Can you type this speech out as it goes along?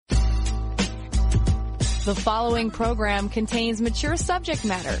The following program contains mature subject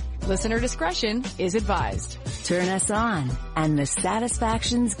matter. Listener discretion is advised. Turn us on, and the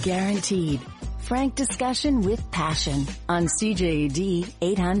satisfaction's guaranteed. Frank discussion with passion on CJAD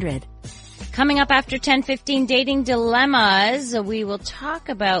 800. Coming up after 10:15, Dating Dilemmas, we will talk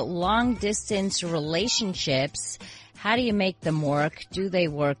about long-distance relationships. How do you make them work? Do they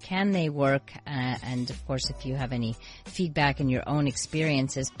work? Can they work? And, of course, if you have any feedback in your own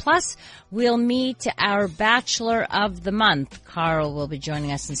experiences. Plus, we'll meet our Bachelor of the Month. Carl will be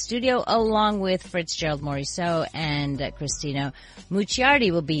joining us in studio, along with Fitzgerald Morisseau and Christina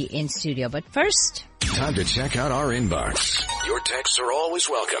Mucciardi will be in studio. But first... Time to check out our inbox. Your texts are always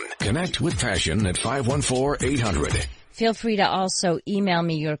welcome. Connect with Passion at 514-800. Feel free to also email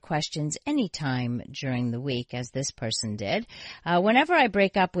me your questions anytime during the week, as this person did. Whenever I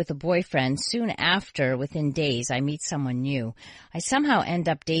break up with a boyfriend, soon after, within days, I meet someone new. I somehow end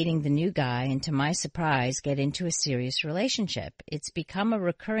up dating the new guy and, to my surprise, get into a serious relationship. It's become a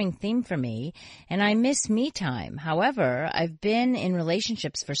recurring theme for me, and I miss me time. However, I've been in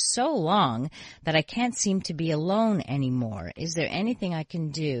relationships for so long that I can't seem to be alone anymore. Is there anything I can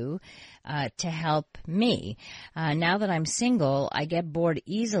do to help me? Now that I'm single, I get bored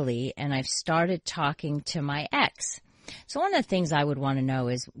easily, and I've started talking to my ex. So one of the things I would want to know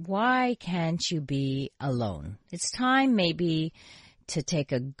is, why can't you be alone? It's time maybe to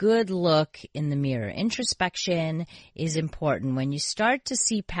take a good look in the mirror. Introspection is important. When you start to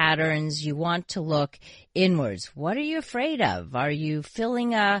see patterns, you want to look inwards. What are you afraid of? Are you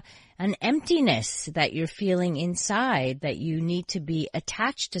feeling an emptiness that you're feeling inside, that you need to be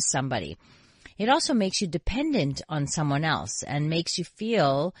attached to somebody? It also makes you dependent on someone else and makes you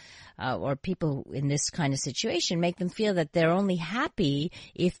feel, or people in this kind of situation, make them feel that they're only happy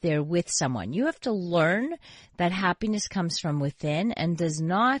if they're with someone. You have to learn that happiness comes from within and does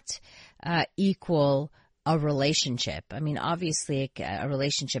not equal a relationship. I mean, obviously a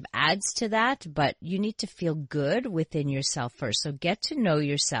relationship adds to that, but you need to feel good within yourself first. So get to know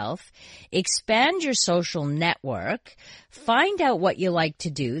yourself, expand your social network, find out what you like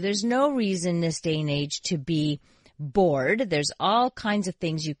to do. There's no reason this day and age to be bored. There's all kinds of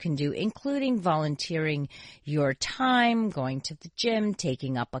things you can do, including volunteering your time, going to the gym,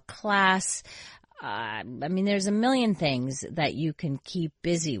 taking up a class. I mean, there's a million things that you can keep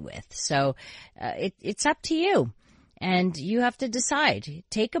busy with. So it's up to you. And you have to decide.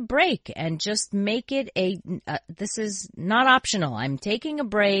 Take a break and just make it this is not optional. I'm taking a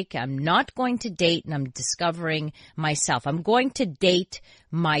break. I'm not going to date, and I'm discovering myself. I'm going to date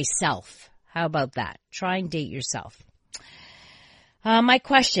myself. How about that? Try and date yourself. My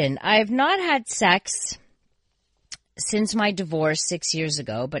question. I've not had sex since my divorce 6 years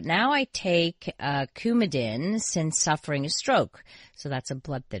ago, but now I take Coumadin since suffering a stroke. So that's a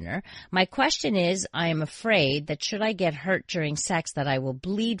blood thinner. My question is, I am afraid that should I get hurt during sex that I will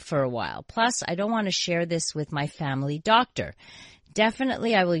bleed for a while. Plus, I don't want to share this with my family doctor.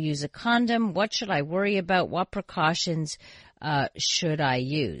 Definitely I will use a condom. What should I worry about? What precautions should I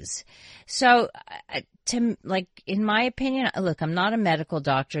use? So, in my opinion, look, I'm not a medical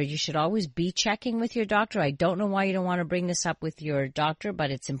doctor. You should always be checking with your doctor. I don't know why you don't want to bring this up with your doctor,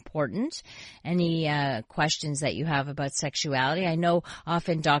 but it's important. Any questions that you have about sexuality? I know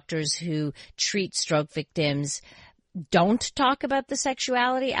often doctors who treat stroke victims don't talk about the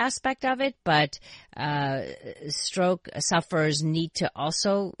sexuality aspect of it, but stroke sufferers need to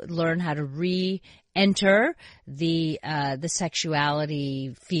also learn how to re-enter the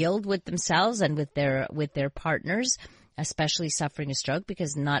sexuality field with themselves and with their partners, especially suffering a stroke,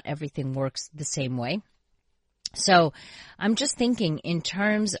 because not everything works the same way. So I'm just thinking in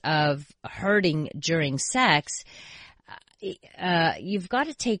terms of hurting during sex. You've got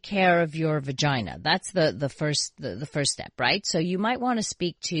to take care of your vagina. That's the first step, right? So you might want to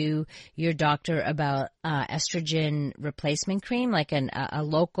speak to your doctor about estrogen replacement cream, like a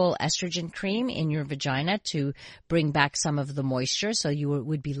local estrogen cream in your vagina to bring back some of the moisture, so you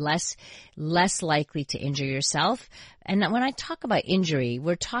would be less likely to injure yourself. And when I talk about injury,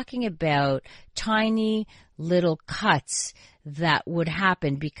 we're talking about tiny little cuts that would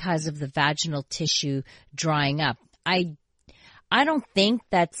happen because of the vaginal tissue drying up. I don't think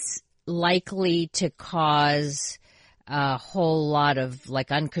that's likely to cause a whole lot of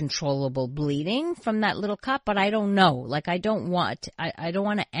uncontrollable bleeding from that little cut, but I don't know. I don't want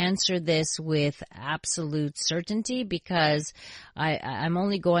to answer this with absolute certainty because I'm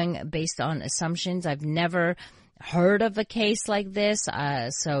only going based on assumptions. I've never heard of a case like this,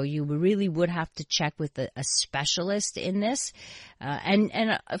 so you really would have to check with a specialist in this.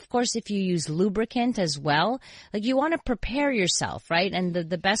 And of course, if you use lubricant as well, like you want to prepare yourself, right? And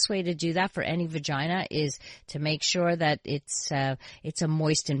the best way to do that for any vagina is to make sure that it's a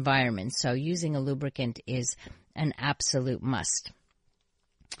moist environment. So using a lubricant is an absolute must.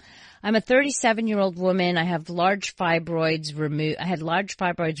 I'm a 37-year-old woman. I have large fibroids removed. I had large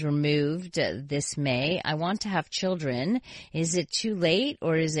fibroids removed this May. I want to have children. Is it too late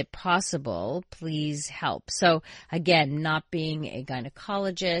or is it possible? Please help. So again, not being a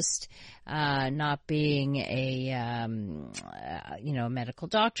gynecologist, not being a medical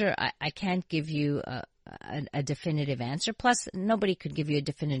doctor, I can't give you a definitive answer. Plus, nobody could give you a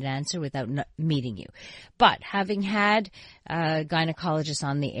definitive answer without meeting you. But having had gynecologists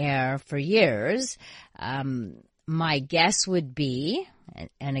on the air for years, my guess would be,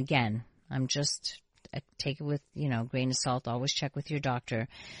 and again, I'm just take it with, grain of salt, always check with your doctor.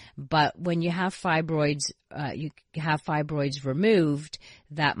 But when you have fibroids, removed,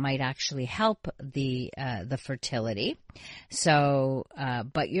 that might actually help the fertility. So,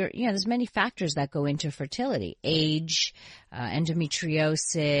 but there's many factors that go into fertility: age,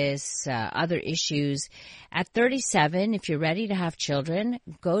 endometriosis, other issues. At 37, if you're ready to have children,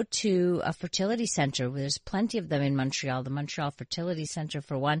 go to a fertility center. There's plenty of them in Montreal, the Montreal Fertility Center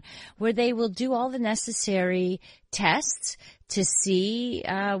for one, where they will do all the necessary tests to see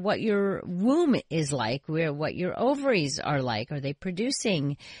what your womb is like, what your ovaries are like. Are they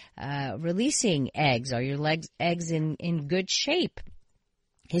producing, releasing eggs? Are your eggs in good shape?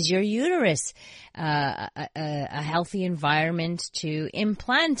 Is your uterus a healthy environment to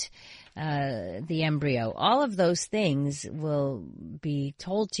implant the embryo? All of those things will be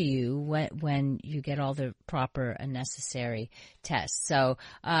told to you when you get all the proper and necessary tests. So,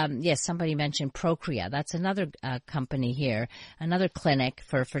 yes, somebody mentioned Procrea. That's another company here, another clinic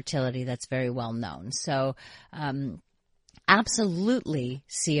for fertility that's very well known. So, absolutely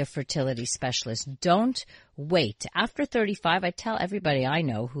see a fertility specialist. Don't wait. After 35, I tell everybody I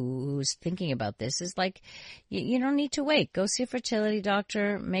know who's thinking about this is like, you don't need to wait. Go see a fertility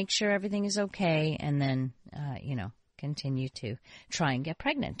doctor, make sure everything is okay, and then, continue to try and get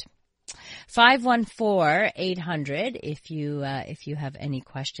pregnant. 514-800 if you have any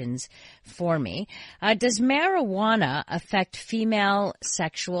questions for me. Does marijuana affect female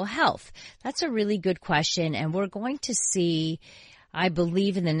sexual health? That's a really good question, and we're going to see, I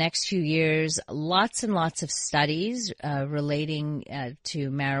believe, in the next few years, lots and lots of studies relating to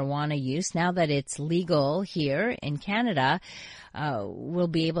marijuana use. Now that it's legal here in Canada, we'll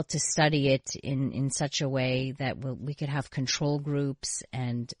be able to study it in such a way that we could have control groups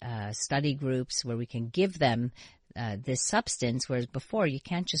and study groups where we can give them this substance, whereas before you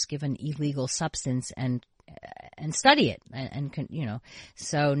can't just give an illegal substance and study it and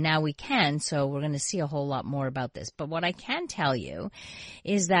so now we can. So we're going to see a whole lot more about this. But what I can tell you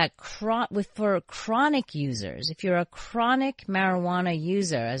is that for chronic users, if you're a chronic marijuana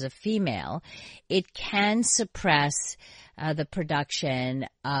user as a female, it can suppress the production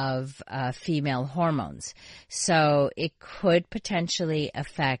of female hormones. So it could potentially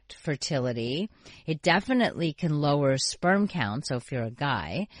affect fertility. It definitely can lower sperm count. So if you're a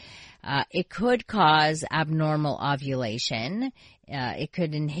guy, it could cause abnormal ovulation. It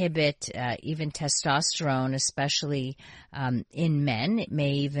could inhibit even testosterone, especially in men. It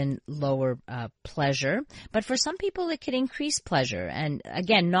may even lower pleasure. But for some people, it could increase pleasure. And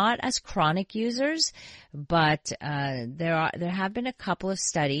again, not as chronic users, but there have been a couple of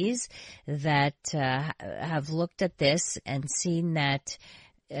studies that have looked at this and seen that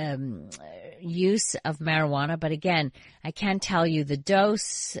use of marijuana, but again, I can't tell you the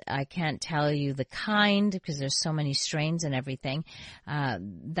dose, I can't tell you the kind, because there's so many strains and everything,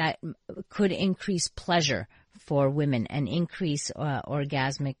 that could increase pleasure for women and increase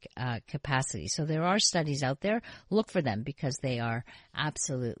orgasmic capacity. So there are studies out there. Look for them because they are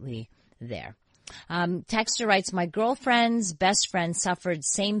absolutely there. Texter writes, my girlfriend's best friend suffered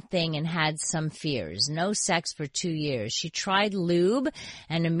same thing and had some fears. No sex for 2 years. She tried lube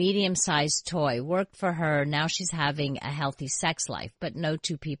and a medium-sized toy. Worked for her. Now she's having a healthy sex life. But no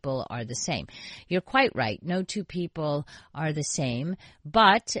two people are the same. You're quite right. No two people are the same.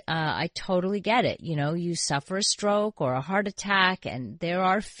 But I totally get it. You suffer a stroke or a heart attack, and there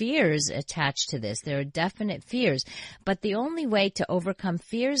are fears attached to this. There are definite fears. But the only way to overcome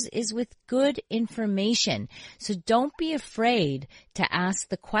fears is with good information. So don't be afraid to ask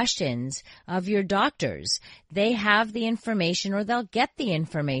the questions of your doctors. They have the information, or they'll get the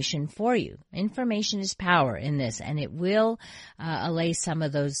information for you. Information is power in this, and it will allay some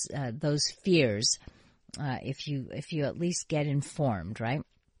of those fears if you at least get informed, right?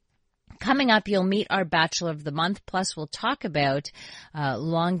 Coming up, you'll meet our Bachelor of the Month, plus we'll talk about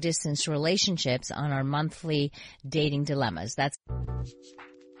long-distance relationships on our monthly dating dilemmas. That's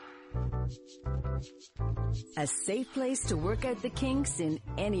a safe place to work out the kinks in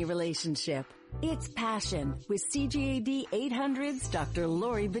any relationship. It's Passion with CJAD 800's Dr.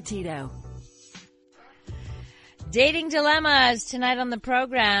 Lori Betito. Dating dilemmas tonight on the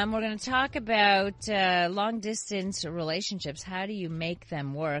program. We're going to talk about long-distance relationships. How do you make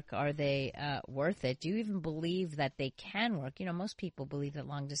them work? Are they worth it? Do you even believe that they can work? You know, most people believe that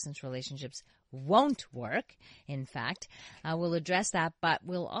long-distance relationships won't work. In fact, we'll address that, but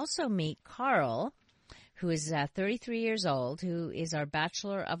we'll also meet Carl, who is 33 years old, who is our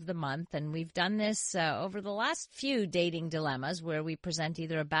Bachelor of the Month. And we've done this over the last few dating dilemmas where we present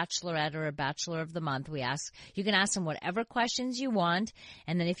either a Bachelorette or a Bachelor of the Month. You can ask them whatever questions you want.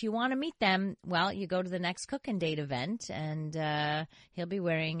 And then if you want to meet them, well, you go to the next Cook and Date event and he'll be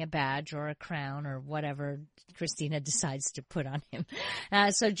wearing a badge or a crown or whatever Christina decides to put on him.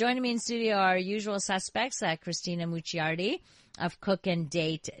 So joining me in studio are our usual suspects, Christina Mucciardi of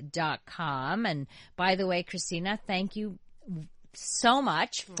cookanddate.com. And by the way, Christina, thank you so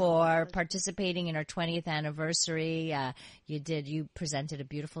much for participating in our 20th anniversary. You presented a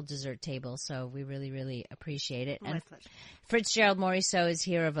beautiful dessert table, so we really, really appreciate it. My pleasure. Fitzgerald Morisseau is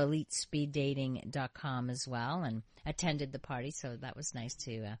here of EliteSpeedDating.com as well, and attended the party, so that was nice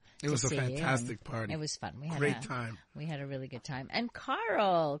to It was a see fantastic party. It was fun. We had Great time. We had a really good time. And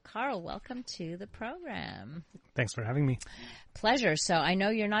Carl, welcome to the program. Thanks for having me. Pleasure. So I know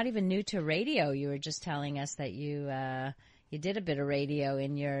you're not even new to radio. You were just telling us that you did a bit of radio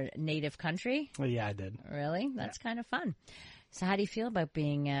in your native country. Well, yeah, I did. Really? That's kind of fun. So how do you feel about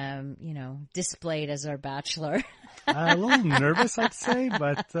being, displayed as our bachelor? A little nervous, I'd say,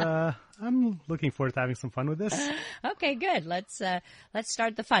 but I'm looking forward to having some fun with this. Okay, good. Let's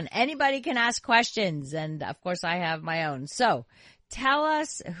start the fun. Anybody can ask questions, and of course I have my own. So tell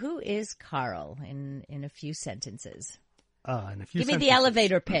us, who is Carl in a few sentences? Give me the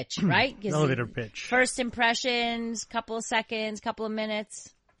elevator pitch, right? Elevator pitch. First impressions, couple of seconds, couple of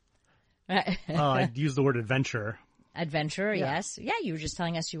minutes. I'd use the word adventure. Adventure, yes. Yeah, you were just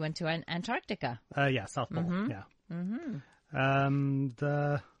telling us you went to Antarctica. Yeah, South Pole, yeah.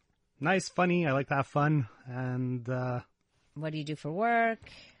 Mm-hmm. Nice, funny, I like to have fun, and... what do you do for work?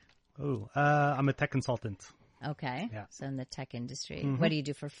 I'm a tech consultant. Okay, yeah. So in the tech industry. Mm-hmm. What do you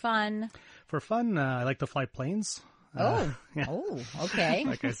do for fun? For fun, I like to fly planes. Yeah. Okay.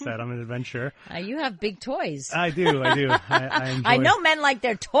 Like I said, I'm an adventurer. You have big toys. I do. I enjoy. I know men like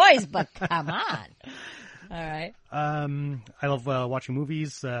their toys, but come on. All right. I love watching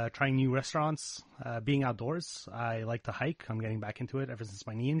movies, trying new restaurants, being outdoors. I like to hike. I'm getting back into it ever since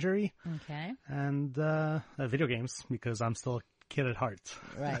my knee injury. Okay. And video games, because I'm still a kid at heart.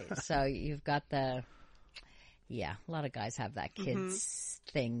 Right. So you've got a lot of guys have that kids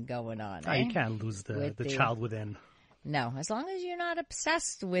thing going on. You can't lose the child within. No, as long as you're not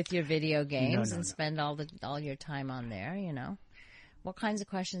obsessed with your video games and no. spend all your time on there, you know. What kinds of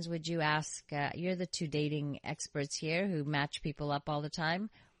questions would you ask? You're the two dating experts here who match people up all the time.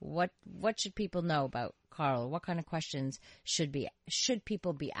 What should people know about Carl? What kind of questions should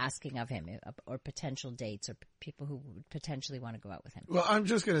people be asking of him, or potential dates, or people who would potentially want to go out with him? Well, I'm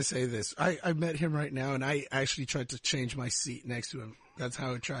just going to say this. I met him right now, and I actually tried to change my seat next to him. That's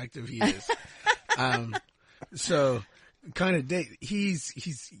how attractive he is. So kind of date. He's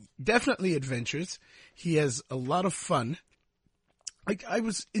definitely adventurous. He has a lot of fun. Like, I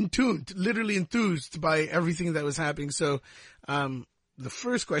was literally enthused by everything that was happening. So, the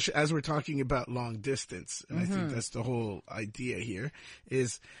first question, as we're talking about long distance, and I think that's the whole idea here,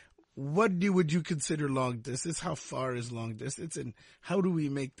 is what would you consider long distance? How far is long distance? And how do we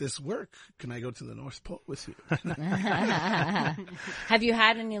make this work? Can I go to the North Pole with you? Have you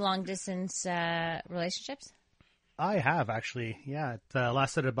had any long distance relationships? I have, actually. Yeah, it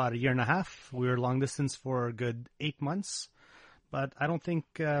lasted about 1.5 years. We were long distance for a good 8 months. But I don't think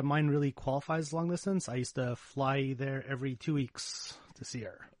mine really qualifies long distance. I used to fly there every 2 weeks to see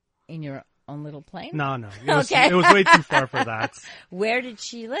her. In your own little plane? No. It was way too far for that. Where did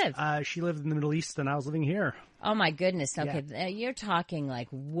she live? She lived in the Middle East, and I was living here. Oh, my goodness. Okay, You're talking like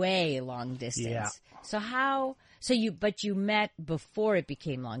way long distance. Yeah. So you met before it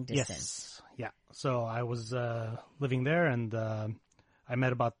became long distance? Yes. Yeah. So I was living there, and I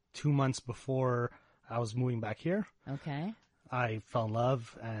met about 2 months before I was moving back here. Okay. I fell in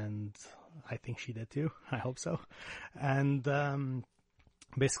love, and I think she did too. I hope so. And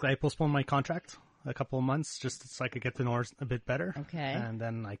basically, I postponed my contract a couple of months just so I could get to know her a bit better. Okay. And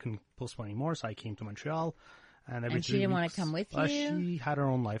then I couldn't postpone anymore, so I came to Montreal. And she didn't want to come with you? She had her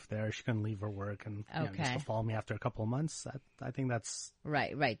own life there. She couldn't leave her work and just to follow me after a couple of months. I think that's...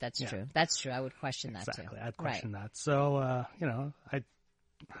 Right. That's true. That's true. I would question that too. Exactly. I'd question that. So, I'd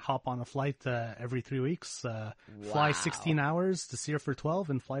hop on a flight every 3 weeks, fly 16 hours to see her for 12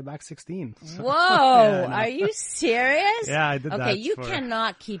 and fly back 16. So, Whoa, are you serious? Yeah, I did that. Okay, you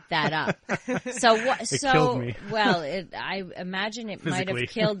cannot keep that up. So what? It killed me. Well, I imagine it might have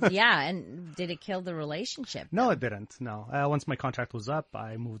killed. Yeah, and did it kill the relationship? No, it didn't. No. Once my contract was up,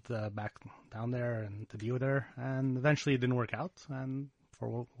 I moved back down there and to be with her, and eventually it didn't work out, and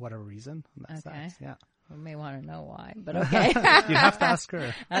for whatever reason, that's that. Yeah. We may want to know why, but okay. You have to ask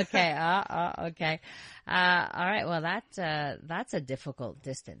her. Okay. Okay. All right. Well, that's a difficult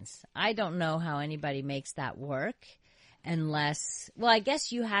distance. I don't know how anybody makes that work unless, well, I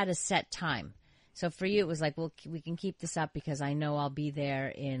guess you had a set time. So for you, it was like, well, we can keep this up because I know I'll be there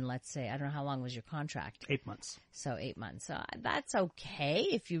in, let's say, I don't know how long was your contract? 8 months. So 8 months. So that's okay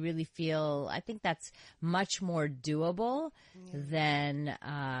if you really feel, I think that's much more doable than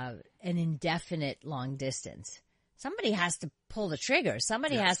an indefinite long distance. Somebody has to pull the trigger.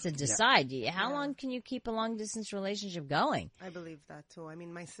 Somebody has to decide. How long can you keep a long distance relationship going? I believe that too. I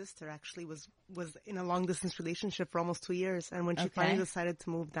mean, my sister actually was in a long distance relationship for almost 2 years, and when she finally decided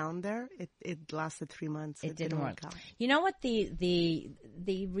to move down there, it lasted 3 months. It didn't work out. You know what the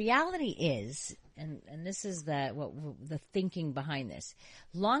reality is, and this is the thinking behind this.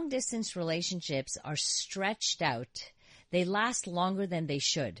 Long distance relationships are stretched out. They last longer than they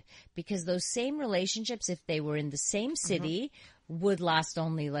should because those same relationships, if they were in the same city, would last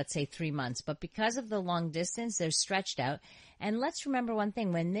only, let's say, 3 months. But because of the long distance, they're stretched out. And let's remember one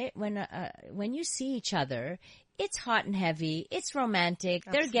thing: when you see each other, it's hot and heavy, it's romantic.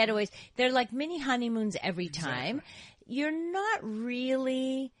 Absolutely. They're getaways. They're like mini honeymoons every time. Exactly. You're not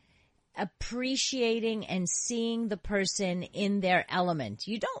really appreciating and seeing the person in their element.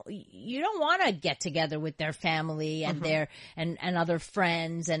 You don't want to get together with their family and their and other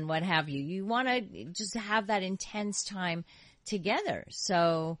friends and what have you. You want to just have that intense time together.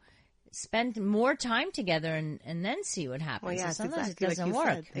 So spend more time together and then see what happens. Well, yeah, so sometimes exactly it doesn't like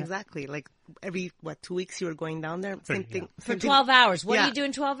work. Said. Exactly. Like every 2 weeks you were going down there. Same thing. For 12 hours. What do you do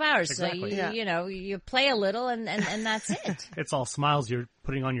in 12 hours? Exactly. So you play a little and that's it. It's all smiles. You're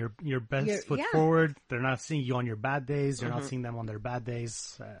putting on your best foot forward. They're not seeing you on your bad days. You're not seeing them on their bad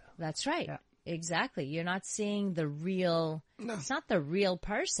days. That's right. Yeah. Exactly. You're not seeing the real, it's not the real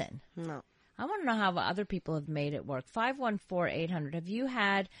person. No. I want to know how other people have made it work. 514-800. Have you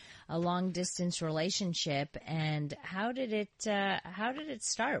had a long distance relationship, and how did it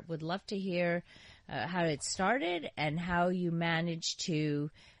start? Would love to hear how it started and how you managed to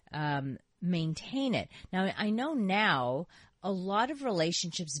maintain it. Now, I know now a lot of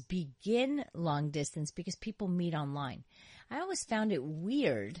relationships begin long distance because people meet online. I always found it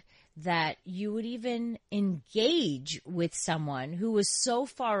weird that you would even engage with someone who was so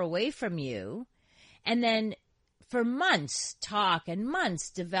far away from you and then for months talk and months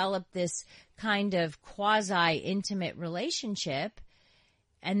develop this kind of quasi-intimate relationship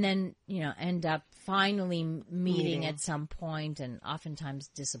and then, end up finally meeting at some point, and oftentimes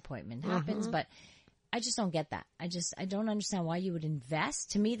disappointment happens, but I just don't get that. I don't understand why you would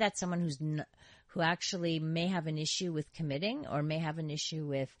invest. To me, that's someone who actually may have an issue with committing or may have an issue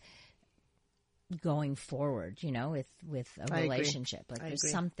with going forward, with a relationship. Like there's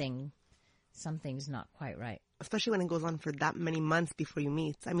something's not quite right. Especially when it goes on for that many months before you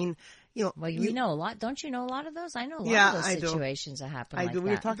meet. I mean, Well, we know a lot. Don't you know a lot of those? I know a lot of those situations that happen like that.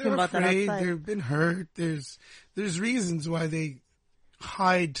 We were talking They're about afraid, that outside. They've been hurt. There's reasons why they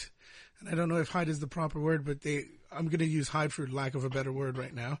hide. And I don't know if hide is the proper word, but I'm going to use hide for lack of a better word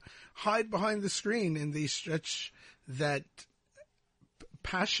right now. Hide behind the screen and they stretch that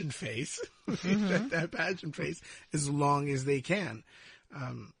passion face, that passion face as long as they can.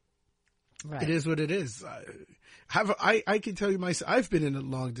 Right. It is what it is. I can tell you myself, I've been in a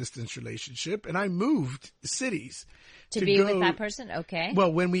long distance relationship and I moved cities to be with that person. Okay.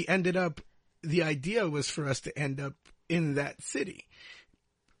 Well, when we ended up, the idea was for us to end up in that city.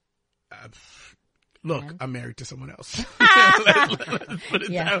 Look, I'm married to someone else. Let's put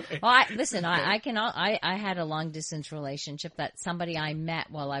it that way. Well, I had a long distance relationship that somebody I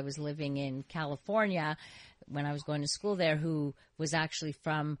met while I was living in California when I was going to school there, who was actually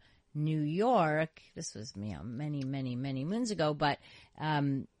from New York. This was many, many, many moons ago, but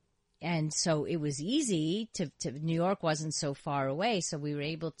and so it was easy to New York wasn't so far away, so we were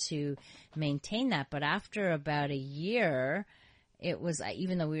able to maintain that. But after about a year, it was,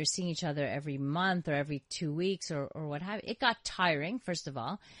 even though we were seeing each other every month or every 2 weeks or what have you, it got tiring, first of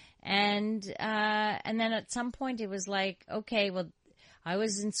all. And then at some point it was like, okay, well, I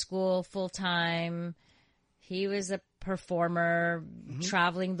was in school full time. He was a performer,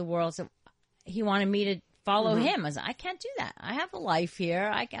 traveling the world. So he wanted me to follow him. I was like, I can't do that. I have a life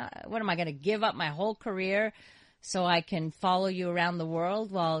here. What am I going to give up my whole career so I can follow you around the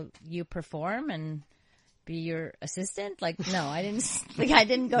world while you perform and be your assistant? Like, no, I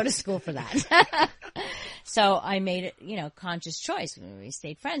didn't go to school for that. So I made it, conscious choice. We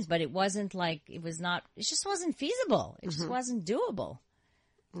stayed friends, but it wasn't like, it just wasn't feasible. It just wasn't doable.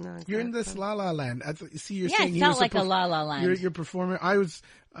 No, exactly. You're in this la la land. You're Yeah, saying it felt like a la la land. You're performing. I was,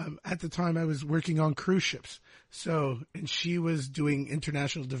 at the time I was working on cruise ships. And she was doing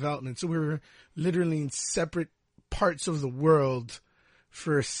international development. So we were literally in separate parts of the world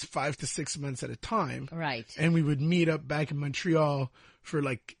for 5 to 6 months at a time. Right. And we would meet up back in Montreal for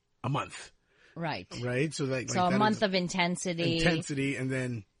like a month. Right. Right. So a month of intensity. And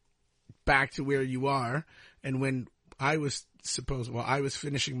then back to where you are. And when I was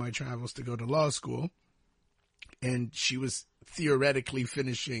finishing my travels to go to law school, and she was theoretically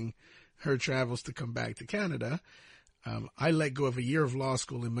finishing her travels to come back to Canada. I let go of a year of law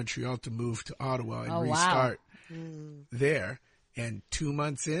school in Montreal to move to Ottawa and restart there. And 2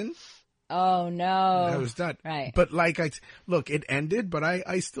 months in, oh no, I was done. Right. But it ended, but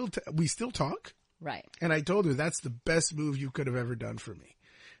we still talk. Right. And I told her that's the best move you could have ever done for me.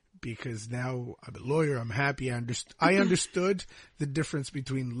 Because now I'm a lawyer, I'm happy. I understood the difference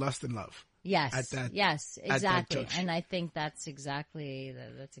between lust and love. Yes. Yes, exactly. And I think that's exactly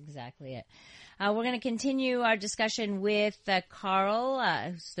it. We're going to continue our discussion with Carl,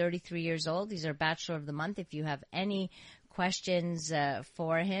 who's 33 years old. He's our Bachelor of the Month. If you have any questions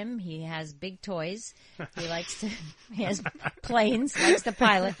for him, he has big toys. He has planes, likes to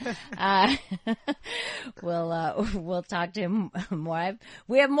pilot. We'll talk to him more.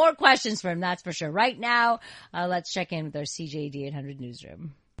 We have more questions for him, that's for sure. Right now, let's check in with our CJAD 800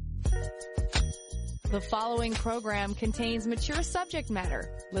 newsroom. The following program contains mature subject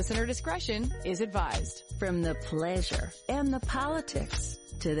matter. Listener discretion is advised. From the pleasure and the politics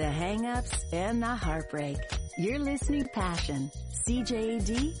to the hang-ups and the heartbreak, you're listening to Passion,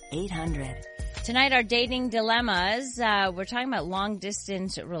 CJAD 800. Tonight, our dating dilemmas. We're talking about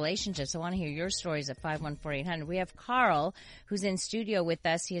long-distance relationships. I want to hear your stories at 514-800. We have Carl, who's in studio with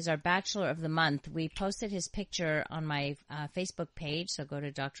us. He is our Bachelor of the Month. We posted his picture on my Facebook page, so go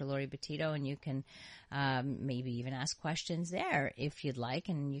to Dr. Lori Betito, and you can maybe even ask questions there if you'd like,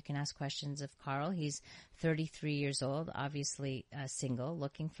 and you can ask questions of Carl. He's 33 years old, obviously single,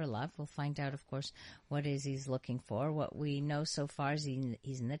 looking for love. We'll find out, of course, what it is he's looking for. What we know so far is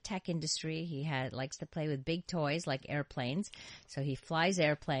he's in the tech industry. He likes to play with big toys like airplanes, so he flies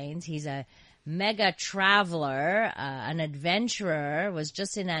airplanes. He's a mega traveler, an adventurer, was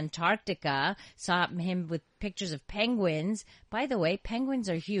just in Antarctica, saw him with pictures of penguins. By the way, penguins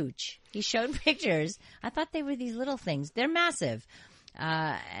are huge. He showed pictures. I thought they were these little things. They're massive.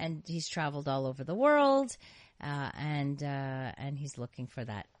 And he's traveled all over the world. And he's looking for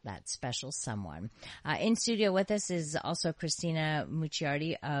that special someone. In studio with us is also Christina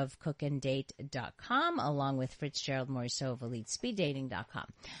Mucciardi of cookanddate.com, along with Fitzgerald Morisseau of EliteSpeedDating.com.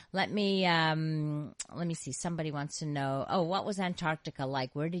 Let me see. Somebody wants to know, what was Antarctica like?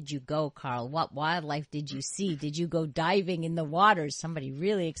 Where did you go, Carl? What wildlife did you see? Did you go diving in the waters? Somebody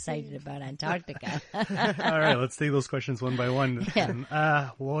really excited about Antarctica. All right, let's take those questions one by one. Yeah.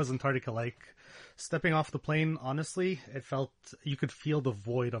 What was Antarctica like? Stepping off the plane, honestly, it felt, you could feel the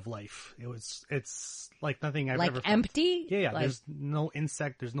void of life. It's like nothing I've ever felt. Like empty? Yeah. There's no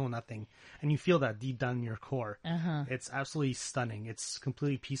insect, there's no nothing. And you feel that deep down in your core. Uh-huh. It's absolutely stunning. It's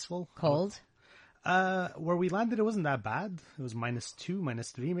completely peaceful. Cold? Where we landed, it wasn't that bad. It was -2,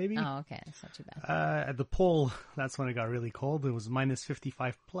 -3 maybe. Oh, okay. That's not too bad. At the pole, that's when it got really cold. It was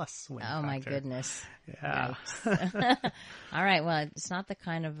 -55 plus. Oh my goodness. Yeah. All right. Well, it's not the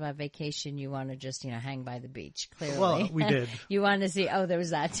kind of vacation you want to just, hang by the beach, clearly. Well, we did. You wanted to see, there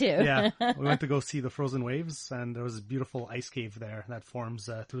was that too. Yeah. We went to go see the frozen waves, and there was a beautiful ice cave there that forms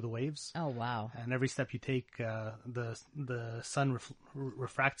through the waves. Oh, wow. And every step you take, the sun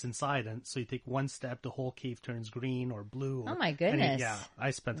refracts inside, and so you take one step, the whole cave turns green or blue. Oh my goodness.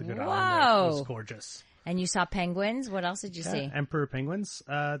 I spent a good hour there. It was gorgeous. And you saw penguins? What else did you see? Emperor penguins.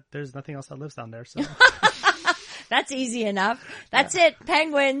 There's nothing else that lives down there, so. That's easy enough. That's it.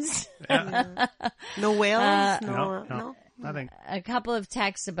 Penguins. No whales? No. Nothing. A couple of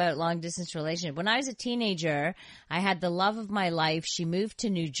texts about long-distance relationship. When I was a teenager, I had the love of my life. She moved to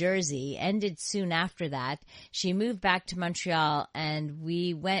New Jersey, ended soon after that. She moved back to Montreal, and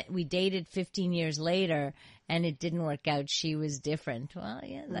we dated 15 years later, and it didn't work out. She was different. Well,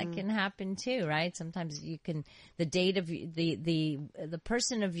 yeah, that can happen too, right? Sometimes the date of the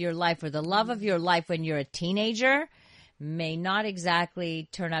person of your life or the love of your life when you're a teenager may not exactly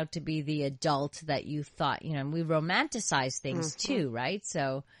turn out to be the adult that you thought. You know, and we romanticize things too, right?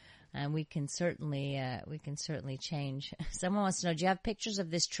 So, and we can certainly change. Someone wants to know: do you have pictures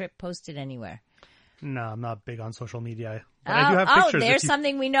of this trip posted anywhere? No, I'm not big on social media. But I do have pictures. There's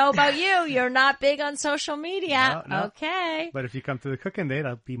something we know about you. You're not big on social media. No. Okay. But if you come to the cooking date,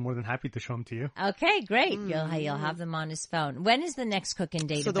 I'll be more than happy to show them to you. Okay, great. You'll have them on his phone. When is the next cooking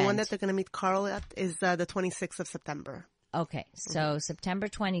date event? The one that they're going to meet Carl at is the 26th of September. Okay, so September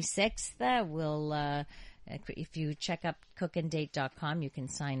 26th, if you check up cookandDate.com, you can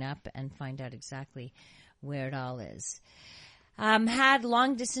sign up and find out exactly where it all is. Had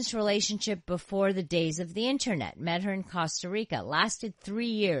long-distance relationship before the days of the internet. Met her in Costa Rica. Lasted 3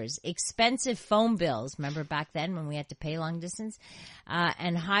 years. Expensive phone bills. Remember back then when we had to pay long distance?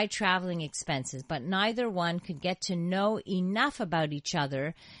 And high traveling expenses. But neither one could get to know enough about each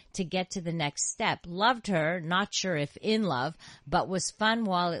other to get to the next step. Loved her, not sure if in love, but was fun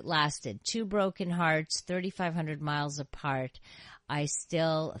while it lasted. 2 broken hearts, 3,500 miles apart. I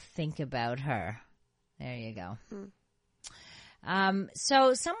still think about her. There you go.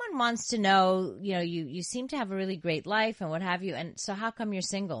 So someone wants to know, you seem to have a really great life and what have you. And so how come you're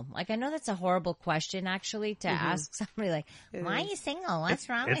single? Like, I know that's a horrible question actually to ask somebody like, why are you single? What's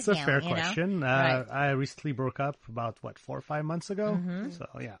wrong with you? It's a fair question. Right. I recently broke up about 4 or 5 months ago. So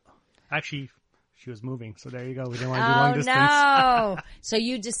yeah, actually she was moving. So there you go. We didn't want to do long distance. Oh, no. So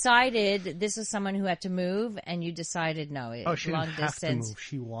you decided this was someone who had to move and you decided no, she long didn't have distance. to move.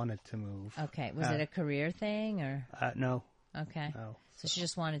 She wanted to move. Okay. Was it a career thing or? No. Okay. No. So she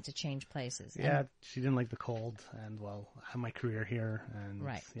just wanted to change places. Yeah, she didn't like the cold, and I have my career here, and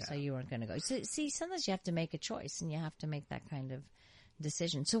right. Yeah. So you weren't going to go. So, see, sometimes you have to make a choice, and you have to make that kind of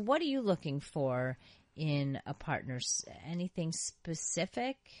decision. So, what are you looking for in a partner? Anything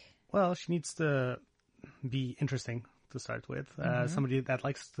specific? Well, she needs to be interesting to start with. Somebody that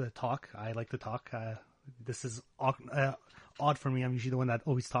likes to talk. I like to talk. This is odd for me. I'm usually the one that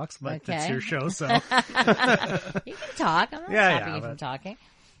always talks, but it's your show, so. You can talk. I'm not stopping you from talking.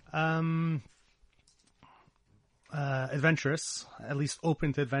 Adventurous, at least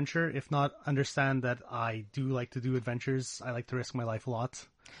open to adventure. If not, understand that I do like to do adventures. I like to risk my life a lot.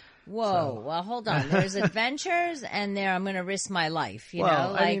 Whoa, well, hold on. There's adventures, and I'm going to risk my life,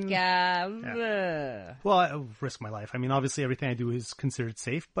 Well, I risk my life. I mean, obviously everything I do is considered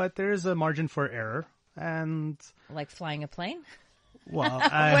safe, but there is a margin for error. And like flying a plane? Well,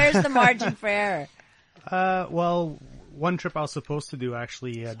 where's the margin for error? Well, one trip I was supposed to do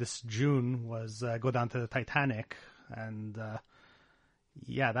actually this June was go down to the Titanic, and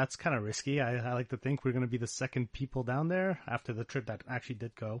that's kind of risky. I like to think we're going to be the second people down there after the trip that actually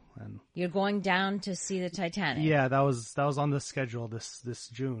did go. And you're going down to see the Titanic? Yeah, that was on the schedule this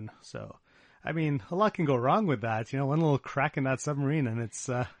June. So, I mean, a lot can go wrong with that. One little crack in that submarine, and it's.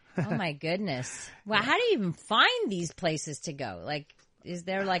 Oh my goodness. Well, how do you even find these places to go? Like, is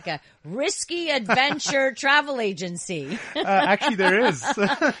there like a risky adventure travel agency? Actually, there is.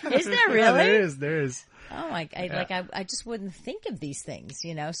 Is there really? Yeah, there is. Oh my, I just wouldn't think of these things,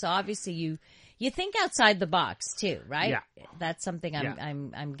 So obviously you think outside the box too, right? Yeah. That's something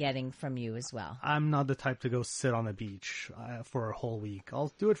I'm getting from you as well. I'm not the type to go sit on the beach for a whole week.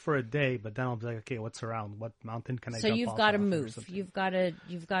 I'll do it for a day, but then I'll be like, okay, what's around? What mountain can I jump off? So you've got to move. You've got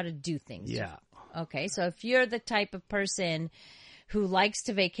to do things. Yeah. Okay. So if you're the type of person who likes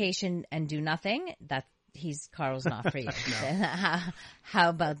to vacation and do nothing, Carl's not for you. How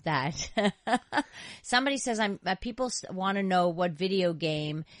about that? Somebody says people want to know what video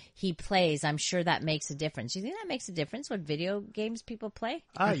game he plays. I'm sure that makes a difference. Do you think that makes a difference? What video games people play?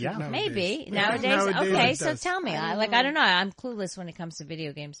 Yeah, maybe nowadays. Okay, so tell me. I don't know. I'm clueless when it comes to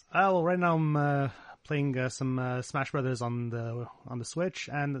video games. Well, right now I'm playing some Smash Brothers on the Switch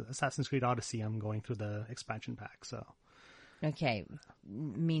and Assassin's Creed Odyssey. I'm going through the expansion pack. So. Okay,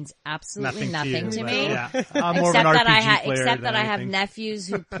 means absolutely nothing to but, me. Yeah. I'm more of an RPG player except that I anything. have nephews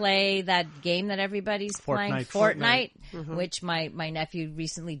who play that game that everybody's playing, Fortnite. Which my nephew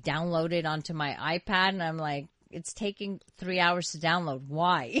recently downloaded onto my iPad, and I'm like, it's taking 3 hours to download.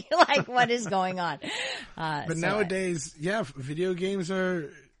 Why? Like, what is going on? But nowadays, video games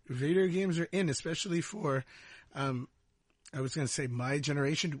are in, especially for, I was going to say my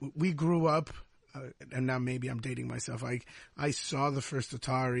generation. We grew up and now maybe I'm dating myself. I saw the first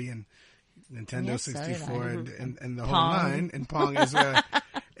Atari and Nintendo 64 and the whole nine, and Pong is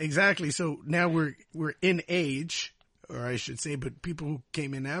exactly. So now we're in age, or I should say, but people who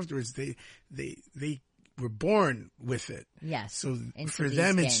came in afterwards, they were born with it. Yes. So for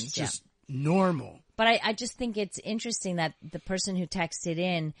them, games, it's just normal. But I just think it's interesting that the person who texted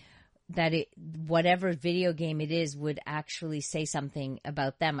in, that whatever video game it is would actually say something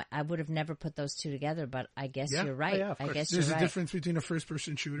about them. I would have never put those two together, but I guess you're right. Oh, yeah, I guess there's you're a right. difference between a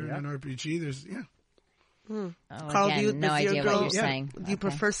first-person shooter and an RPG. There's Carl, again, no idea what you're saying. Do you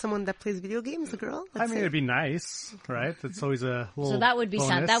prefer someone that plays video games, a girl? I mean, it'd be nice, right? It's always a little. So that would be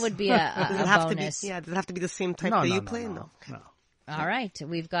bonus. that would be a Does it have bonus. to be? Yeah, does it have to be the same type that you play? No. All right.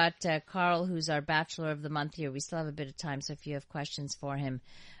 We've got Carl, who's our Bachelor of the Month here. We still have a bit of time, so if you have questions for him,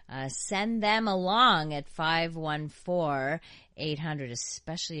 send them along at 514-800,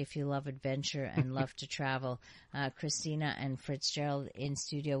 especially if you love adventure and love to travel. Christina and Fitzgerald in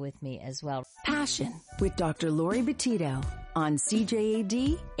studio with me as well. Passion with Dr. Lori Betito on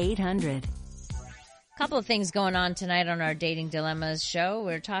CJAD 800. Couple of things going on tonight on our Dating Dilemmas show.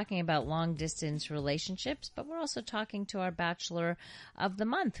 We're talking about long-distance relationships, but we're also talking to our Bachelor of the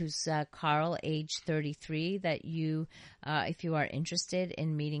Month, who's Carl, age 33, that you, if you are interested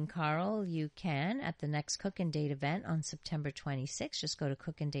in meeting Carl, you can at the next Cook and Date event on September 26th. Just go to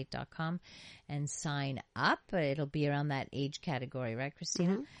cookanddate.com and sign up. It'll be around that age category, right,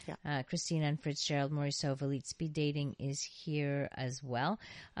 Christina? Mm-hmm. Yeah. Christina and Fitzgerald Morisseau of Elite Speed Dating is here as well.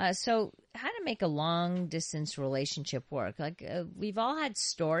 So how to make a long-distance relationship work. Like, we've all had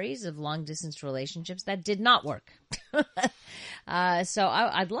stories of long-distance relationships that did not work. So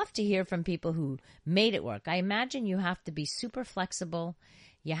I'd love to hear from people who made it work. I imagine you have to be super flexible.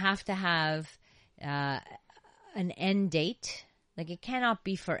 You have to have an end date. Like, it cannot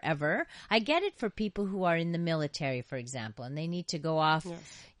be forever. I get it for people who are in the military, for example, and they need to go off,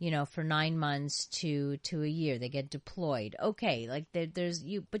 for 9 months to a year. They get deployed. Okay, like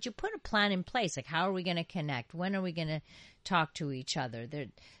but you put a plan in place. Like, how are we going to connect? When are we going to talk to each other? There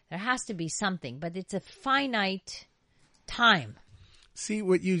has to be something, but it's a finite time. See,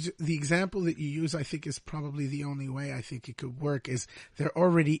 the example that you use, I think, is probably the only way I think it could work, is they're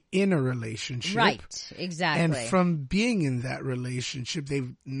already in a relationship. Right, exactly. And from being in that relationship, they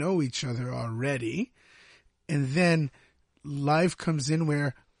know each other already. And then life comes in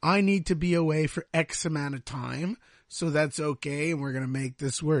where I need to be away for X amount of time, so that's okay, and we're going to make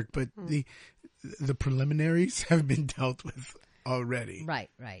this work. But the preliminaries have been dealt with already. Right.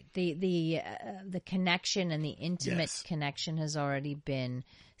 The connection and the intimate connection has already been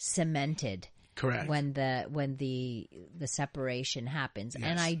cemented. Correct. When the separation happens. Yes.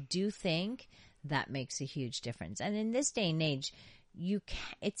 And I do think that makes a huge difference. And in this day and age,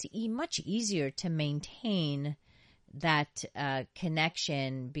 it's much easier to maintain that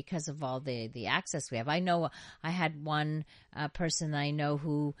connection because of all the access we have. I know I had one person I know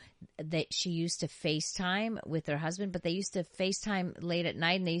who she used to FaceTime with her husband, but they used to FaceTime late at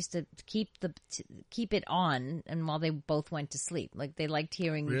night, and they used to keep it on, and while they both went to sleep, like they liked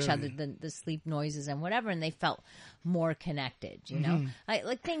hearing each other, the sleep noises and whatever, and they felt more connected. You know,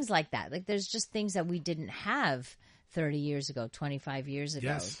 like things like that. Like, there's just things that we didn't have 30 years ago, 25 years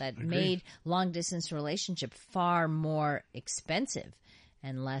ago, that made long-distance relationship far more expensive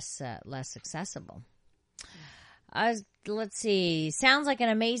and less accessible. Let's see. Sounds like an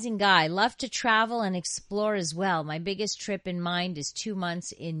amazing guy. Love to travel and explore as well. My biggest trip in mind is 2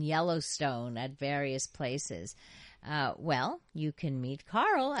 months in Yellowstone at various places. Well, you can meet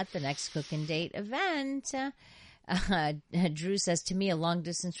Carl at the next Cook and Date event. Drew says, to me, a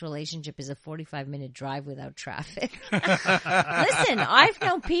long-distance relationship is a 45-minute drive without traffic. Listen, I've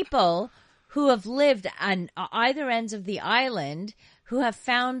known people who have lived on either ends of the island who have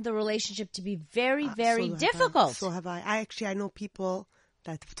found the relationship to be very, very difficult. So have I. I know people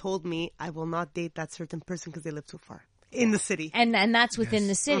that have told me I will not date that certain person because they live too far. In the city. And that's within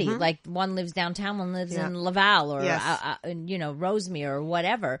the city. Like, one lives downtown, one lives in Laval or, Rosemere or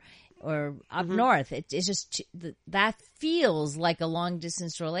whatever. Or up north. It's just that feels like a long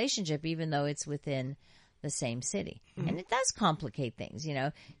distance relationship, even though it's within the same city. And it does complicate things. You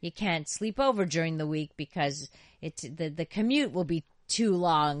know, you can't sleep over during the week because the commute will be too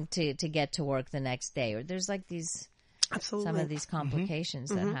long to get to work the next day. Or there's like some of these complications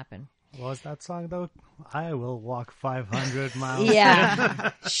that happen. What was that song, though? I will walk 500 miles.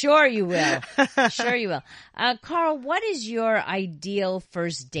 Yeah, sure you will. Sure you will. Carl, what is your ideal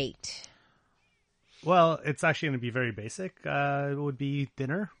first date? Well, it's actually going to be very basic. It would be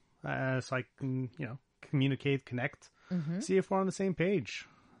dinner, so I can, communicate, connect, see if we're on the same page.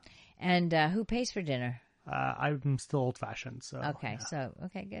 And who pays for dinner? I'm still old-fashioned, so... Okay,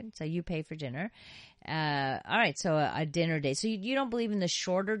 okay, good. So you pay for dinner. All right, so a dinner date. So you don't believe in the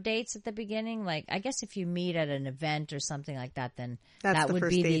shorter dates at the beginning? Like, I guess if you meet at an event or something like that, then that would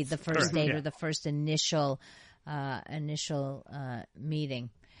be the first date or the first initial meeting.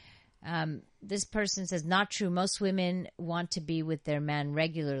 This person says, not true. Most women want to be with their man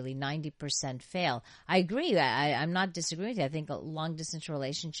regularly. 90% fail. I agree. I'm not disagreeing with you. I think long-distance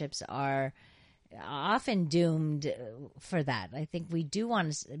relationships are often doomed for that. I think we do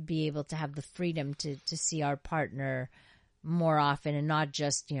want to be able to have the freedom to see our partner more often and not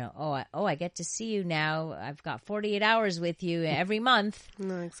just, I get to see you now. I've got 48 hours with you every month.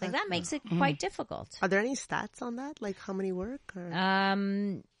 No, exactly. Like that makes it quite difficult. Are there any stats on that? Like how many work?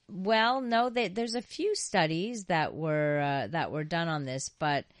 Or? Well, no, there's a few studies that were done on this,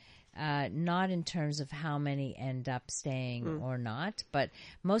 but not in terms of how many end up staying or not. But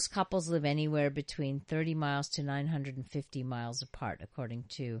most couples live anywhere between 30 miles to 950 miles apart, according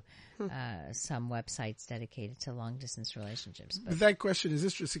to some websites dedicated to long-distance relationships. But that question is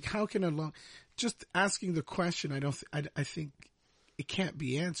interesting. How can just asking the question, I think it can't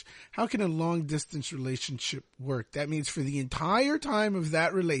be answered. How can a long-distance relationship work? That means for the entire time of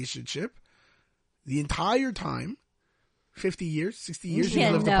that relationship, 50 years, 60 years, you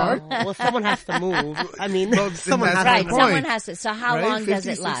lived apart? Well, someone has to move. I mean, someone has to. So how long does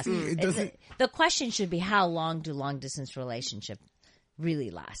it last? 60, the question should be, how long do long-distance relationships really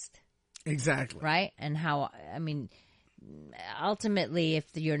last? Exactly. Right? And ultimately, if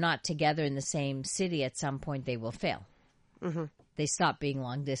you're not together in the same city, at some point they will fail. Mm-hmm. They stop being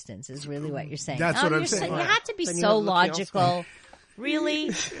long distance is really what you're saying. That's what I'm saying. You had to be so logical.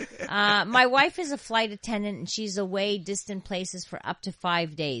 Really? My wife is a flight attendant and she's away distant places for up to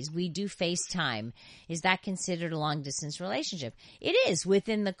 5 days. We do FaceTime. Is that considered a long distance relationship? It is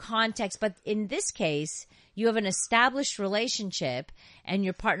within the context, but in this case, you have an established relationship and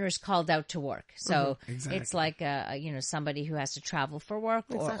your partner is called out to work. So it's like somebody who has to travel for work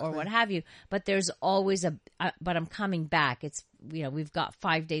or what have you. But there's always but I'm coming back. It's, we've got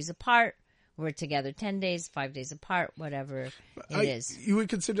 5 days apart. We're together 10 days, 5 days apart, whatever it is. You would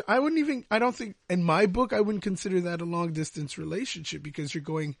consider, I don't think, in my book, I wouldn't consider that a long distance relationship because you're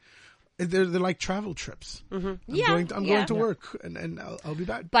going, they're like travel trips. Mm-hmm. I'm going to work and I'll be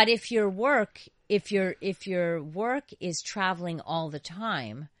back. But if your work is traveling all the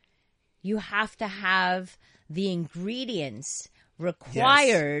time, you have to have the ingredients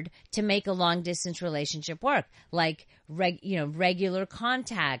required to make a long distance relationship work, like regular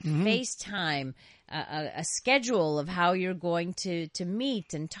contact, FaceTime, a schedule of how you're going to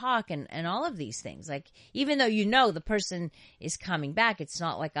meet and talk and all of these things. Like, even though the person is coming back, it's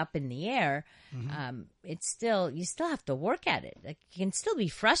not like up in the air. It's you still have to work at it. Like, it can still be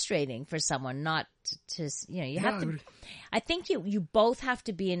frustrating for someone not to you have to. I think you both have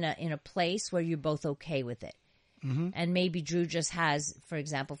to be in a place where you're both okay with it. Mm-hmm. And maybe Drew just has, for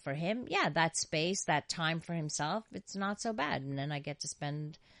example, for him, that space, that time for himself, it's not so bad. And then I get to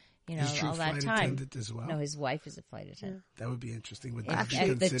spend, all that time. As well? No, his wife is a flight attendant. That would be interesting. Would that be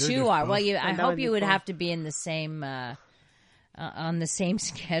considered? The two are. Well, I hope you would have to be in the same, on the same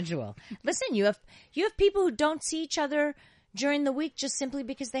schedule. Listen, you have people who don't see each other during the week just simply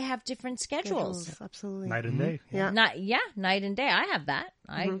because they have different schedules. Absolutely. Night and day. Yeah. Night and day. I have that.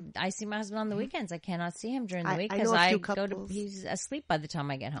 I see my husband on the weekends. I cannot see him during the week because he's asleep by the time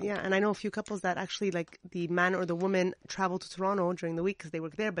I get home. Yeah, and I know a few couples that actually, like, the man or the woman travel to Toronto during the week because they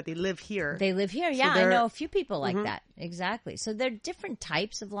work there, but they live here. I know a few people like that. Exactly. So there are different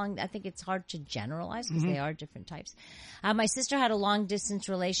types of I think it's hard to generalize because they are different types. My sister had a long distance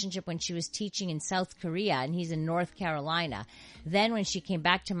relationship when she was teaching in South Korea, and he's in North Carolina. Then when she came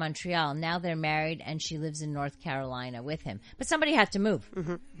back to Montreal, now they're married and she lives in North Carolina with him. But somebody had to move.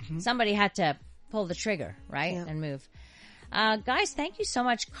 Somebody had to pull the trigger, right? Yeah. And move. Guys, thank you so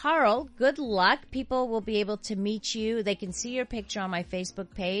much. Carl, good luck. People will be able to meet you. They can see your picture on my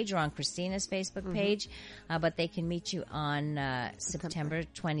Facebook page or on Christina's Facebook page, but they can meet you on September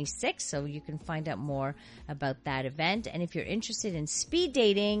 26th, so you can find out more about that event. And if you're interested in speed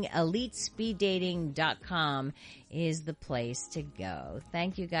dating, EliteSpeedDating.com is the place to go.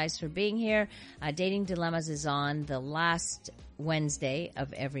 Thank you guys for being here. Dating Dilemmas is on the last Wednesday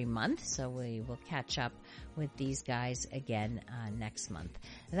of every month, so we will catch up with these guys again next month.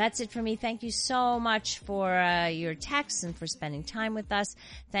 That's it for me. Thank you so much for your texts and for spending time with us.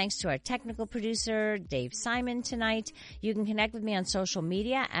 Thanks to our technical producer, Dave Simon, tonight. You can connect with me on social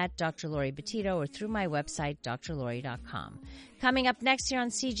media at Dr. Lori Betito or through my website, drlori.com. Coming up next here on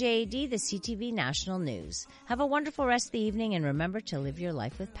CJAD, the CTV National News. Have a wonderful rest of the evening, and remember to live your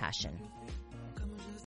life with passion.